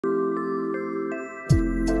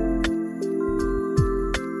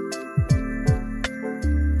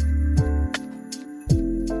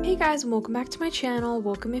guys, and welcome back to my channel.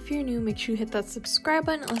 Welcome if you're new, make sure you hit that subscribe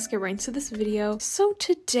button. Let's get right into this video. So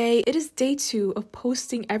today it is day 2 of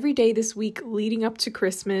posting every day this week leading up to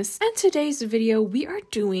Christmas, and today's video we are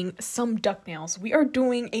doing some duck nails. We are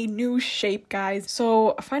doing a new shape, guys.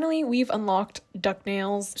 So finally we've unlocked duck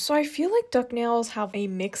nails. So I feel like duck nails have a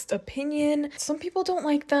mixed opinion. Some people don't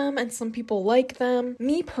like them and some people like them.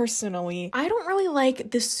 Me personally, I don't really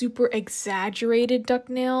like the super exaggerated duck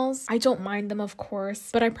nails. I don't mind them, of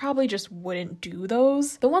course, but I probably just wouldn't do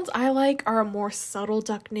those. The ones I like are a more subtle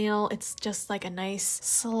duck nail. It's just like a nice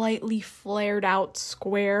slightly flared out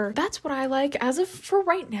square. That's what I like. As of for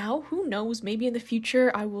right now, who knows, maybe in the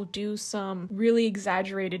future I will do some really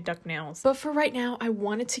exaggerated duck nails, but for right now I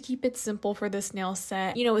wanted to keep it simple for this nail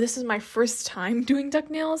set. You know, this is my first time doing duck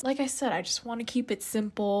nails. Like I said, I just want to keep it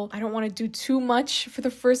simple. I don't want to do too much for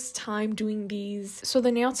the first time doing these. So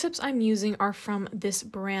the nail tips I'm using are from this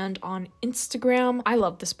brand on Instagram. I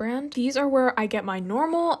love this brand. These are where I get my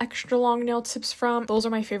normal extra long nail tips from. Those are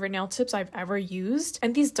my favorite nail tips I've ever used,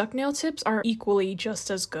 and these duck nail tips are equally just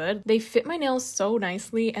as good. They fit my nails so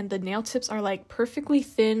nicely, and the nail tips are like perfectly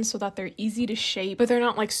thin so that they're easy to shape, but they're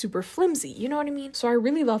not like super flimsy, you know what I mean? So I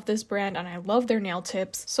really love this brand and I love their nail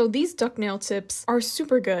tips. So these duck nail tips are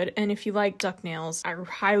super good, and if you like duck nails, I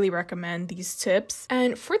highly recommend these tips.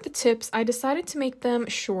 And for the tips, I decided to make them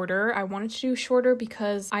shorter. I wanted to do shorter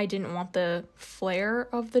because I didn't want the flare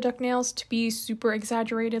of the duck nails to be super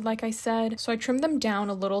exaggerated, like I said. So I trimmed them down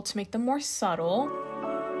a little to make them more subtle.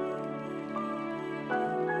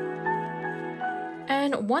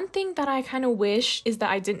 And one thing that I kind of wish is that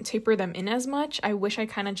I didn't taper them in as much. I wish I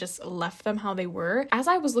kind of just left them how they were. As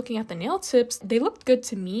I was looking at the nail tips, they looked good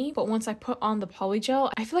to me, but once I put on the polygel,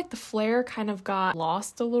 I feel like the flare kind of got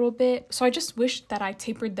lost a little bit. So I just wish that I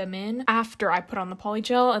tapered them in after I put on the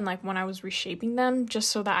polygel and like when I was reshaping them, just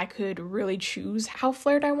so that I could really choose how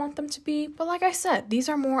flared I want them to be. But like I said, these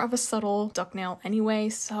are more of a subtle duck nail anyway,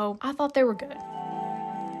 so I thought they were good.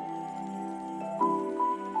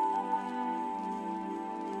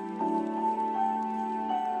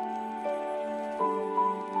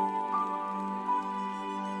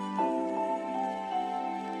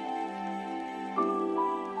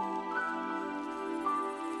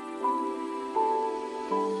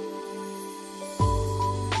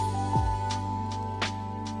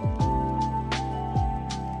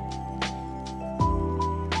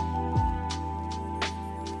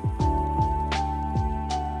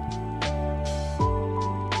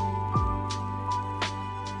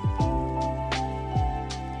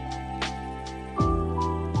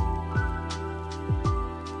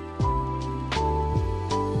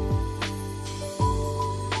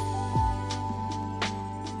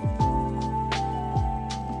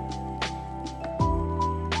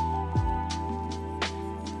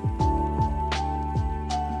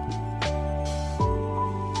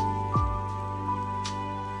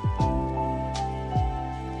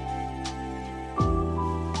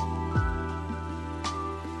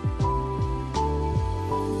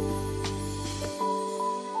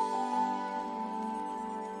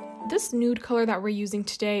 This nude color that we're using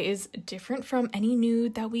today is different from any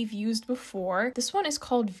nude that we've used before. This one is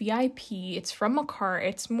called VIP. It's from Makartt.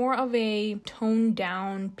 It's more of a toned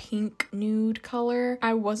down pink nude color.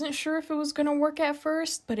 I wasn't sure if it was gonna work at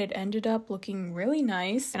first, but it ended up looking really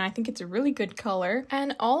nice, and I think it's a really good color.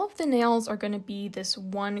 And all of the nails are gonna be this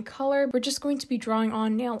one color. We're just going to be drawing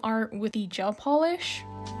on nail art with the gel polish.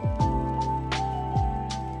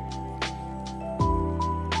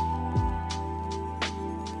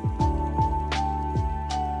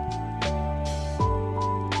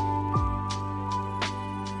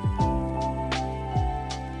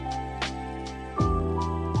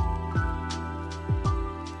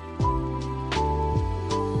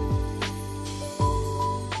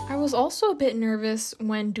 I was also a bit nervous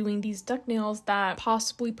when doing these duck nails that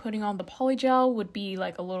possibly putting on the polygel would be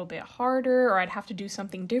like a little bit harder, or I'd have to do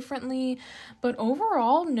something differently, but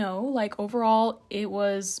overall, no. Like overall, it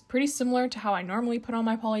was pretty similar to how I normally put on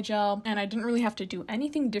my polygel, and I didn't really have to do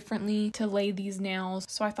anything differently to lay these nails,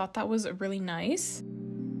 so I thought that was really nice.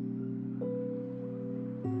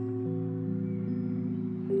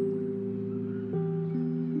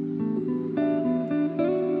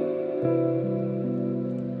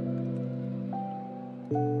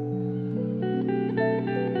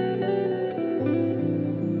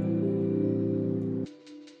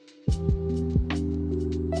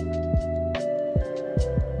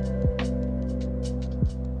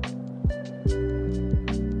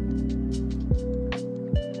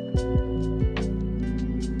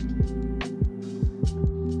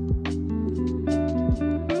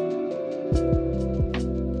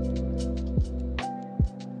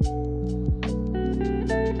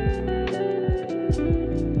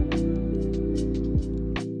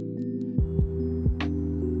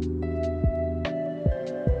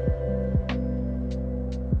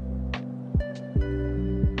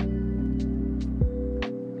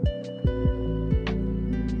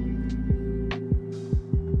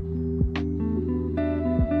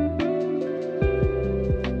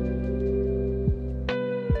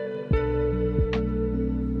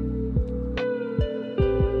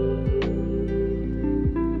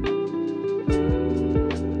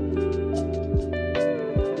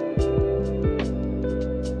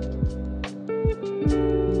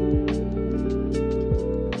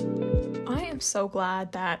 so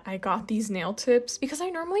glad that I got these nail tips because I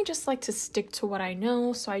normally just like to stick to what I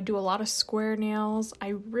know. So I do a lot of square nails.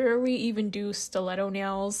 I rarely even do stiletto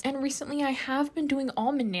nails. And recently I have been doing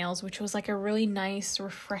almond nails, which was like a really nice,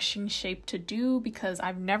 refreshing shape to do because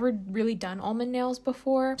I've never really done almond nails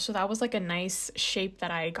before. So that was like a nice shape that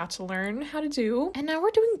I got to learn how to do. And now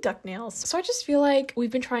we're doing duck nails. So I just feel like we've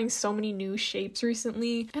been trying so many new shapes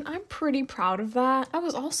recently and I'm pretty proud of that. I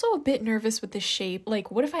was also a bit nervous with this shape.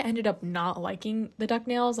 Like, what if I ended up not liking the duck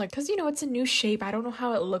nails? Like, cause you know, it's a new shape. I don't know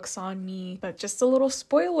how it looks on me, but just a little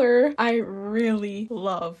spoiler, I really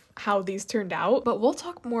love how these turned out, but we'll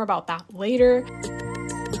talk more about that later.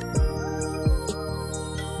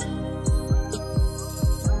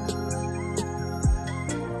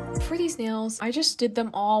 For these nails, I just did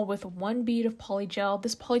them all with one bead of polygel.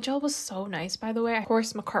 This polygel was so nice, by the way. Of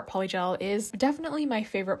course, Makartt polygel is definitely my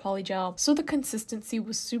favorite polygel, so the consistency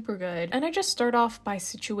was super good. And I just start off by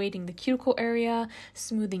situating the cuticle area,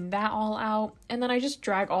 smoothing that all out, and then I just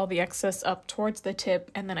drag all the excess up towards the tip,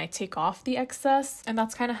 and then I take off the excess, and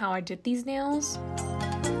that's kind of how I did these nails.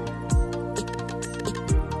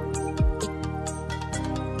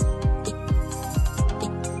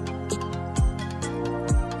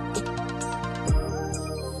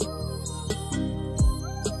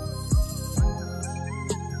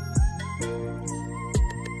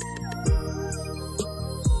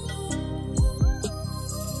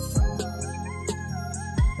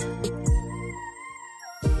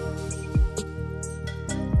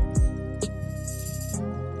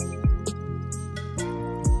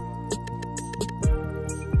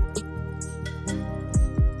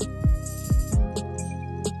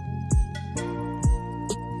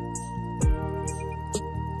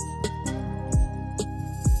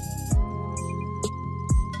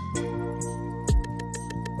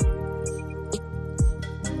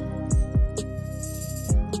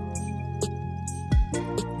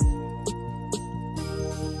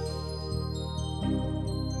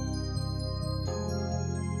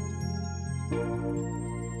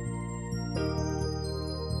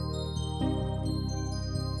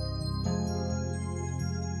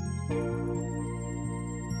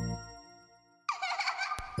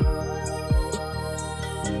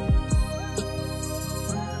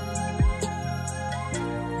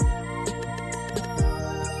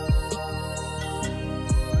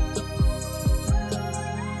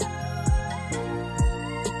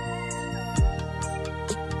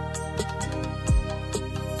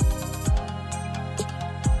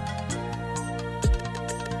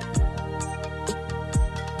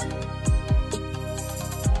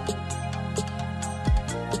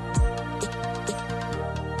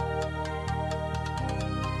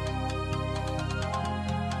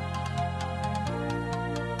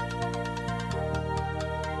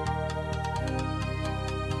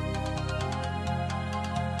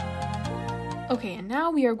 Okay, and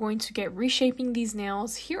now we are going to get reshaping these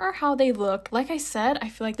nails. Here are how they look. Like I said, I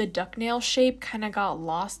feel like the duck nail shape kind of got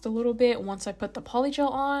lost a little bit once I put the polygel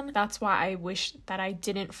on. That's why I wish that I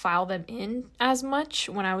didn't file them in as much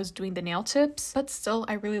when I was doing the nail tips, but still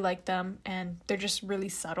I really like them and they're just really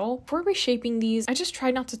subtle. For reshaping these, I just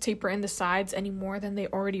tried not to taper in the sides any more than they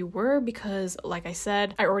already were because, like I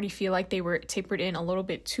said, I already feel like they were tapered in a little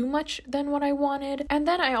bit too much than what I wanted. And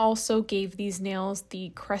then I also gave these nails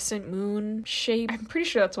the crescent moon shape. I'm pretty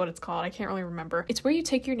sure that's what it's called. I can't really remember. It's where you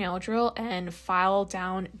take your nail drill and file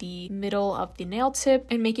down the middle of the nail tip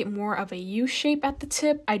and make it more of a U shape at the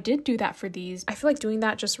tip. I did do that for these. I feel like doing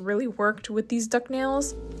that just really worked with these duck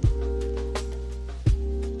nails.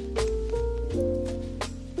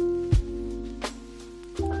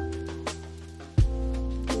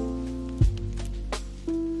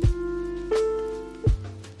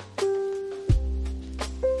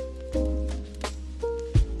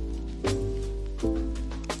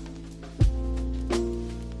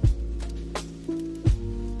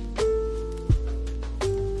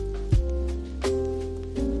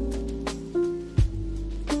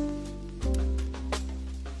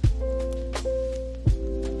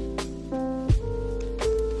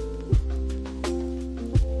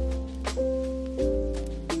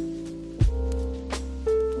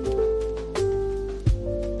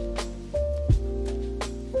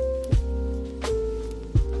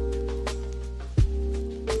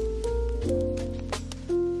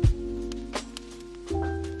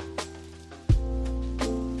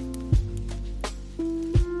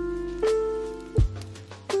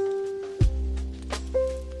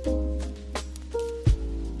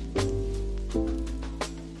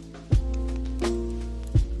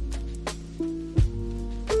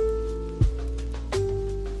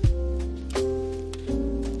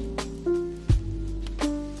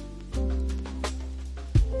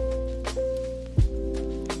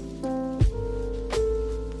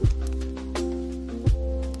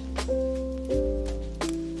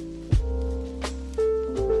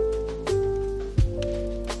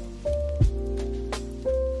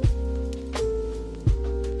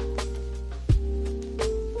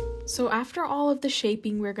 after all of the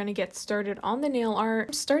shaping, we're going to get started on the nail art.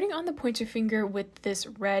 I'm starting on the pointer finger with this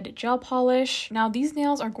red gel polish. Now these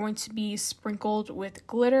nails are going to be sprinkled with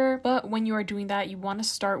glitter, but when you are doing that, you want to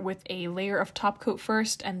start with a layer of top coat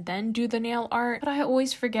first and then do the nail art. But I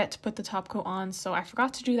always forget to put the top coat on, so I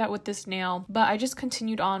forgot to do that with this nail, but I just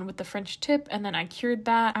continued on with the French tip and then I cured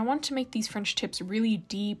that. I wanted to make these French tips really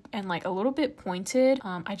deep and like a little bit pointed.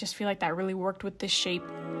 I just feel like that really worked with this shape.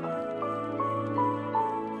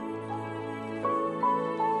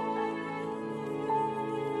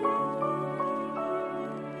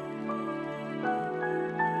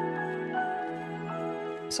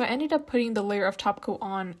 So I ended up putting the layer of top coat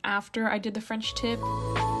on after I did the French tip.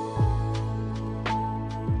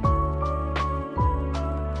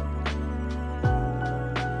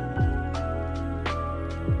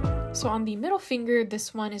 So on the middle finger,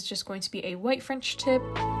 this one is just going to be a white French tip.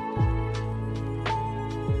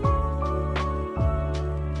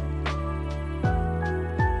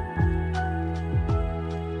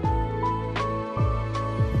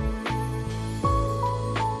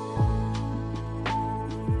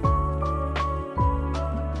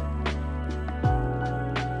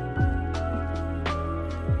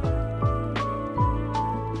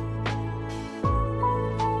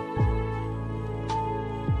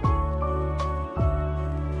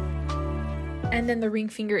 And then the ring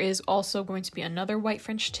finger is also going to be another white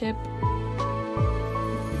French tip.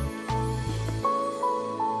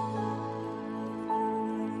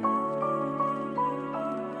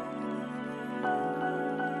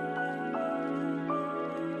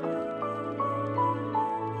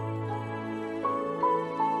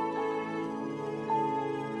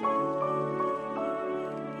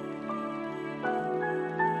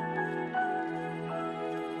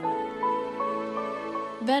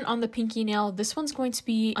 Then on the pinky nail, this one's going to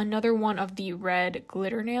be another one of the red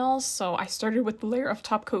glitter nails. So I started with the layer of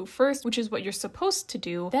top coat first, which is what you're supposed to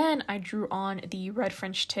do. Then I drew on the red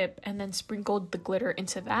French tip and then sprinkled the glitter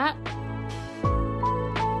into that.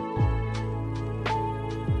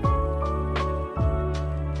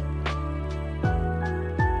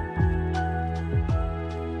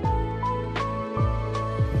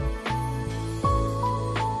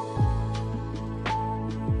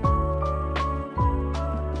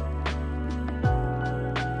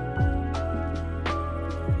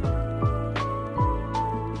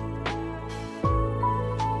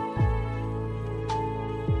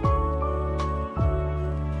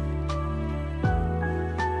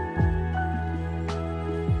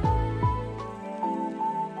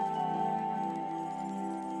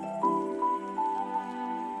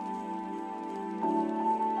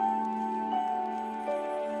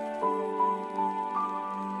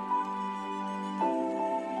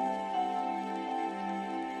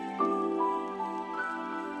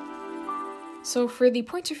 So for the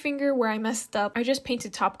pointer finger where I messed up, I just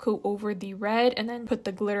painted top coat over the red and then put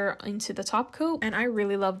the glitter into the top coat. And I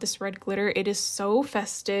really love this red glitter. It is so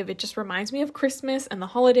festive. It just reminds me of Christmas and the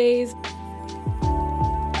holidays.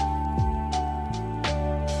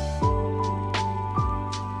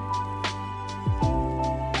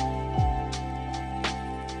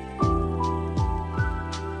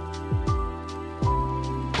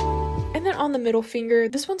 And then on the middle finger,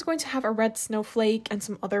 this one's going to have a red snowflake and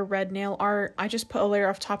some other red nail art. I just put a layer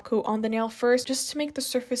of top coat on the nail first just to make the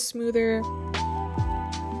surface smoother.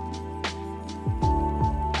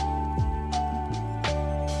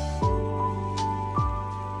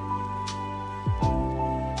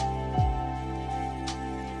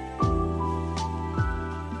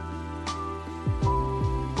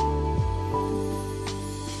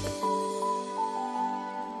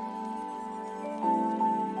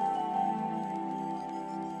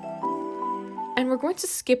 And we're going to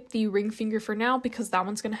skip the ring finger for now because that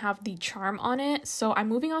one's going to have the charm on it. So I'm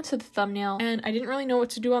moving on to the thumbnail, and I didn't really know what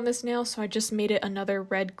to do on this nail, so I just made it another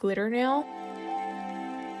red glitter nail.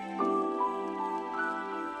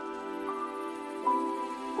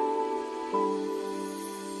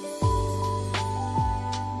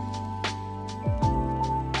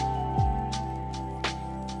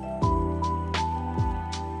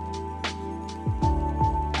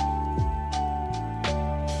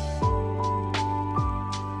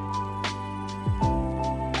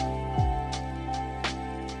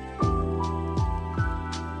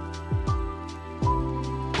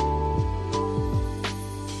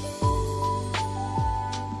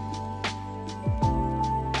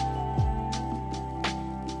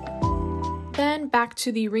 Then back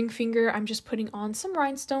to the ring finger, I'm just putting on some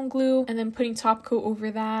rhinestone glue and then putting top coat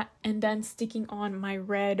over that and then sticking on my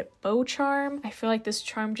red bow charm. I feel like this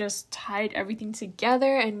charm just tied everything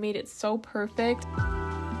together and made it so perfect.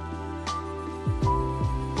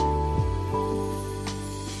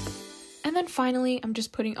 finally, I'm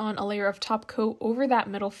just putting on a layer of top coat over that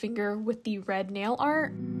middle finger with the red nail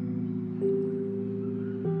art.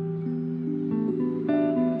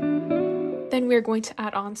 Then we're going to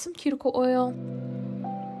add on some cuticle oil.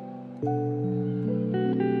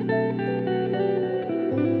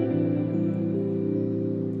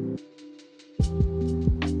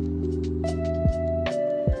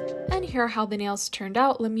 Here are how the nails turned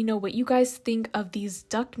out. Let me know what you guys think of these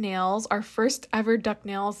duck nails, our first ever duck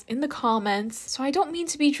nails, in the comments. So I don't mean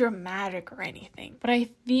to be dramatic or anything, but I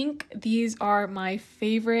think these are my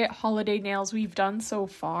favorite holiday nails we've done so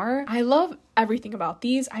far. I love everything about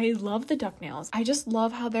these. I love the duck nails. I just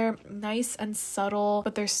love how they're nice and subtle,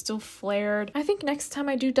 but they're still flared. I think next time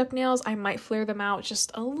I do duck nails, I might flare them out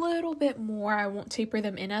just a little bit more. I won't taper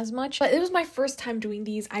them in as much, but it was my first time doing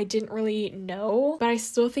these. I didn't really know, but I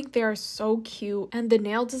still think they are so cute. And the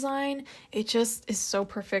nail design, it just is so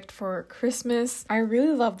perfect for Christmas. I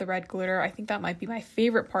really love the red glitter. I think that might be my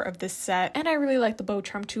favorite part of this set. And I really like the bow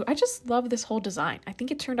charm too. I just love this whole design. I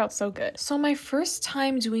think it turned out so good. So my first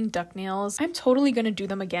time doing duck nails, I'm totally gonna do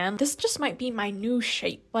them again. This just might be my new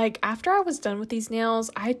shape. Like, after I was done with these nails,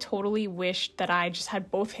 I totally wished that I just had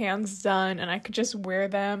both hands done and I could just wear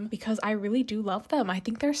them because I really do love them. I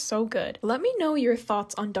think they're so good. Let me know your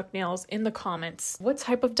thoughts on duck nails in the comments. What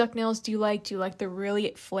type of duck nails do you like? Do you like the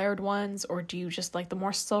really flared ones, or do you just like the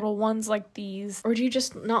more subtle ones like these? Or do you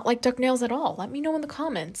just not like duck nails at all? Let me know in the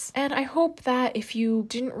comments. And I hope that if you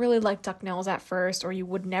didn't really like duck nails at first, or you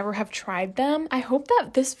would never have tried them, I hope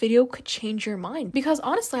that this video could change your mind, because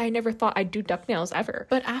honestly, I never thought I'd do duck nails ever.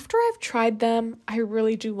 But after I've tried them, I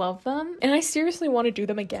really do love them, and I seriously want to do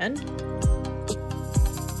them again.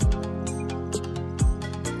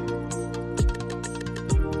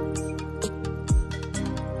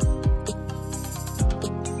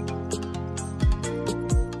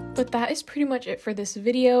 But that is pretty much it for this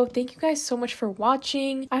video. Thank you guys so much for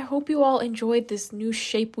watching. I hope you all enjoyed this new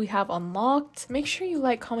shape we have unlocked. Make sure you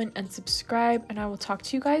like, comment, and subscribe, and I will talk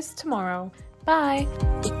to you guys tomorrow. Bye!